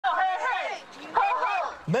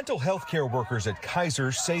Mental health care workers at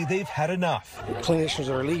Kaiser say they've had enough. Clinicians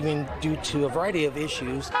are leaving due to a variety of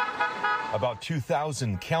issues. About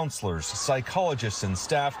 2,000 counselors, psychologists, and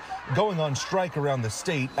staff going on strike around the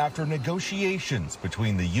state after negotiations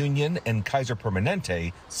between the union and Kaiser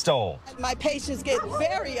Permanente stalled. My patients get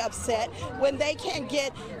very upset when they can't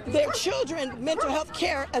get their children mental health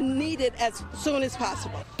care needed as soon as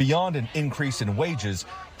possible. Beyond an increase in wages,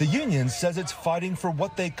 the union says it's fighting for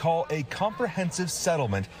what they call a comprehensive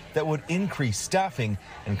settlement that would increase staffing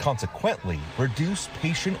and consequently reduce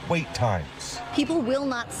patient wait times. People will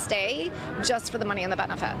not stay just for the money and the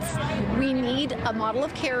benefits. We need a model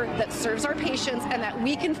of care that serves our patients and that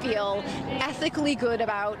we can feel ethically good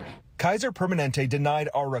about. Kaiser Permanente denied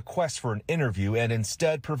our request for an interview and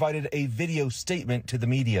instead provided a video statement to the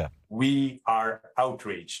media. We are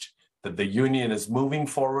outraged that the union is moving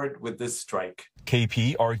forward with this strike.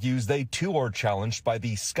 KP argues they too are challenged by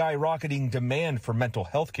the skyrocketing demand for mental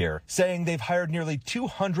health care, saying they've hired nearly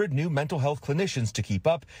 200 new mental health clinicians to keep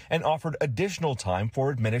up and offered additional time for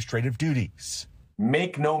administrative duties.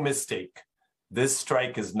 Make no mistake, this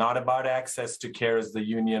strike is not about access to care as the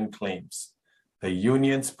union claims. The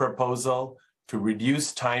union's proposal to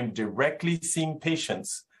reduce time directly seeing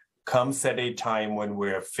patients comes at a time when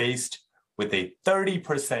we're faced with a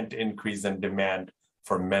 30% increase in demand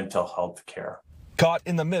for mental health care. Caught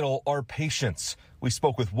in the middle are patients. We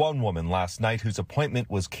spoke with one woman last night whose appointment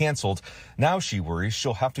was canceled. Now she worries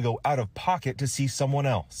she'll have to go out of pocket to see someone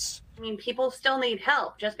else. I mean, people still need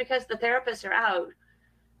help. Just because the therapists are out,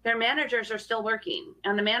 their managers are still working,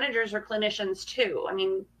 and the managers are clinicians too. I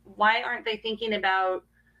mean, why aren't they thinking about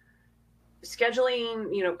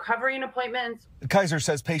scheduling, covering appointments? Kaiser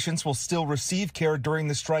says patients will still receive care during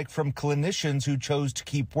the strike from clinicians who chose to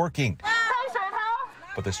keep working.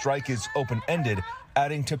 But the strike is open-ended,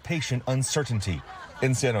 adding to patient uncertainty.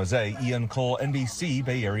 In San Jose, Cull, NBC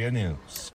Bay Area News.